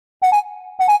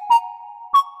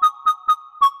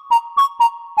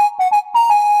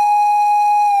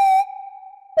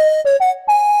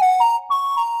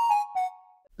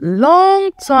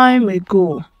Long time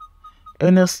ago,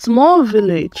 in a small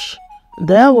village,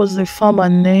 there was a farmer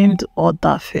named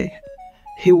Odafe.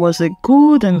 He was a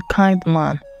good and kind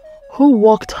man who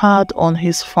worked hard on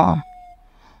his farm.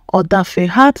 Odafe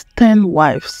had 10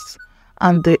 wives,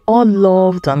 and they all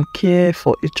loved and cared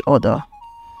for each other.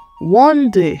 One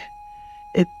day,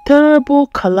 a terrible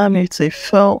calamity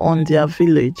fell on their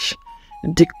village.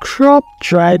 The crop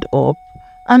dried up,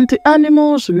 and the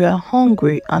animals were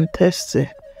hungry and thirsty.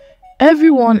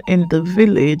 Everyone in the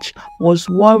village was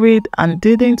worried and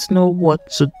didn't know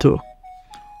what to do.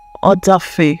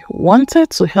 Odafe wanted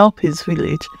to help his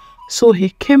village, so he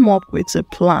came up with a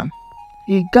plan.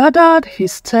 He gathered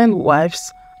his 10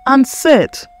 wives and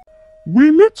said, "We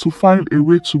need to find a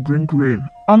way to bring rain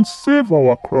and save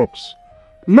our crops.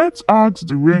 Let's ask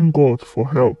the rain god for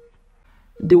help."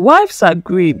 The wives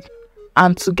agreed,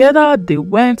 and together they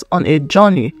went on a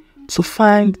journey to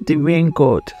find the rain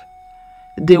god.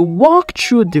 They walked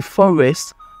through the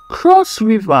forest, crossed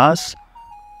rivers,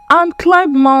 and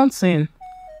climbed mountains.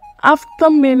 After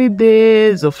many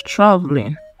days of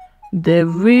traveling, they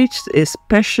reached a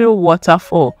special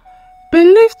waterfall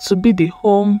believed to be the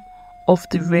home of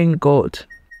the rain god.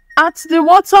 At the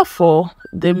waterfall,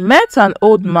 they met an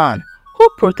old man who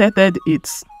protected it.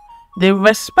 They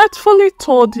respectfully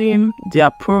told him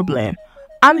their problem,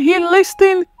 and he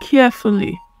listened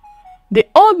carefully. The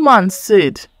old man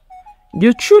said,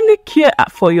 "You truly care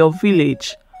for your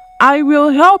village. I will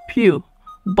help you,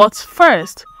 but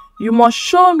first, you must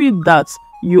show me that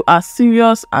you are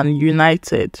serious and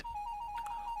united."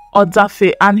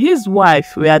 Odafe and his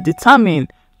wife were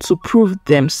determined to prove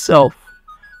themselves.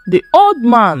 The old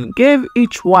man gave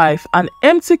each wife an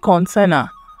empty container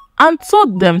and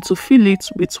told them to fill it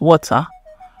with water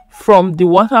from the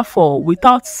waterfall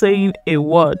without saying a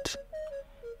word.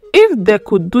 If they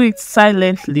could do it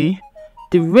silently,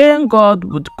 the rain god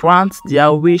would grant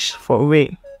their wish for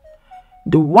rain.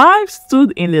 The wives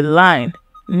stood in a line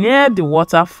near the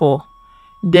waterfall.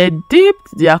 They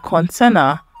dipped their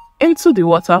container into the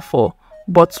waterfall,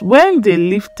 but when they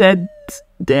lifted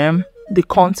them, the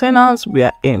containers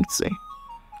were empty.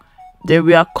 They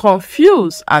were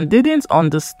confused and didn't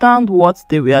understand what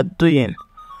they were doing.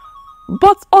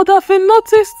 But Odafe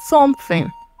noticed something.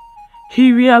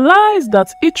 He realized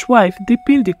that each wife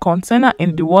dipping the container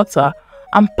in the water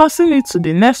and passing it to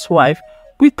the next wife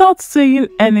without saying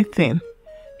anything.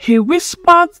 He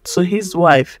whispered to his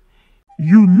wife,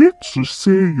 "You need to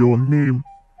say your name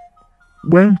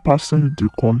when passing the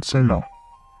container."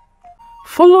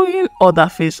 Following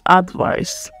Odafe's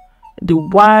advice, the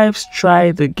wives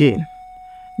tried again.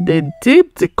 They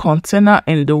dipped the container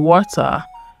in the water,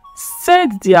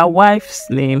 said their wife's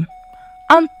name,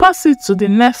 and passed it to the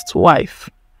next wife.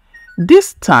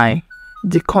 This time,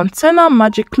 the container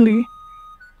magically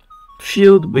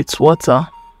filled with water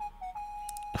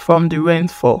from the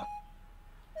rainfall.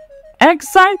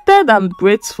 Excited and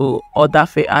grateful,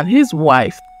 Odafe and his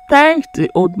wife thanked the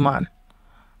old man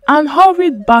and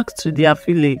hurried back to their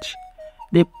village.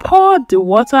 They poured the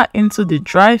water into the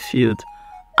dry field,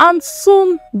 and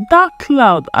soon dark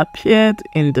cloud appeared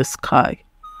in the sky.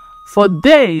 For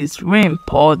days rain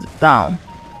poured down,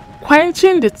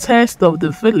 quenching the thirst of the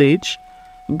village,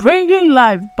 bringing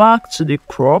life back to the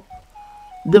crop.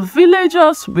 The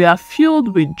villagers were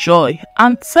filled with joy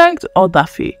and thanked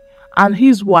Odafe and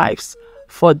his wives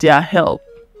for their help.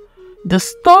 The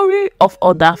story of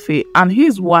Odafe and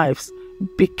his wives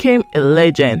became a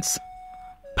legend,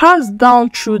 passed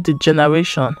down through the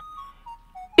generation.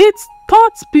 It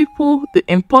taught people the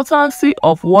importance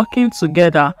of working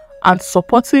together and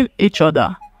supporting each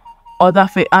other.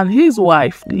 Odafe and his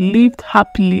wife lived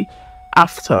happily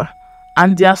after,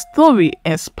 and their story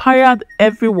inspired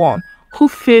everyone who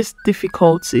faced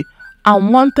difficulty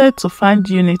and wanted to find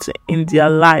unity in their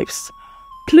lives.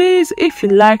 Please, if you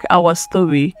like our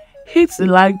story, hit the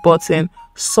like button,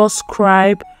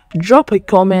 subscribe, drop a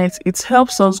comment. It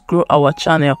helps us grow our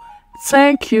channel.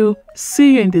 Thank you.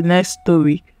 See you in the next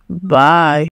story. Bye.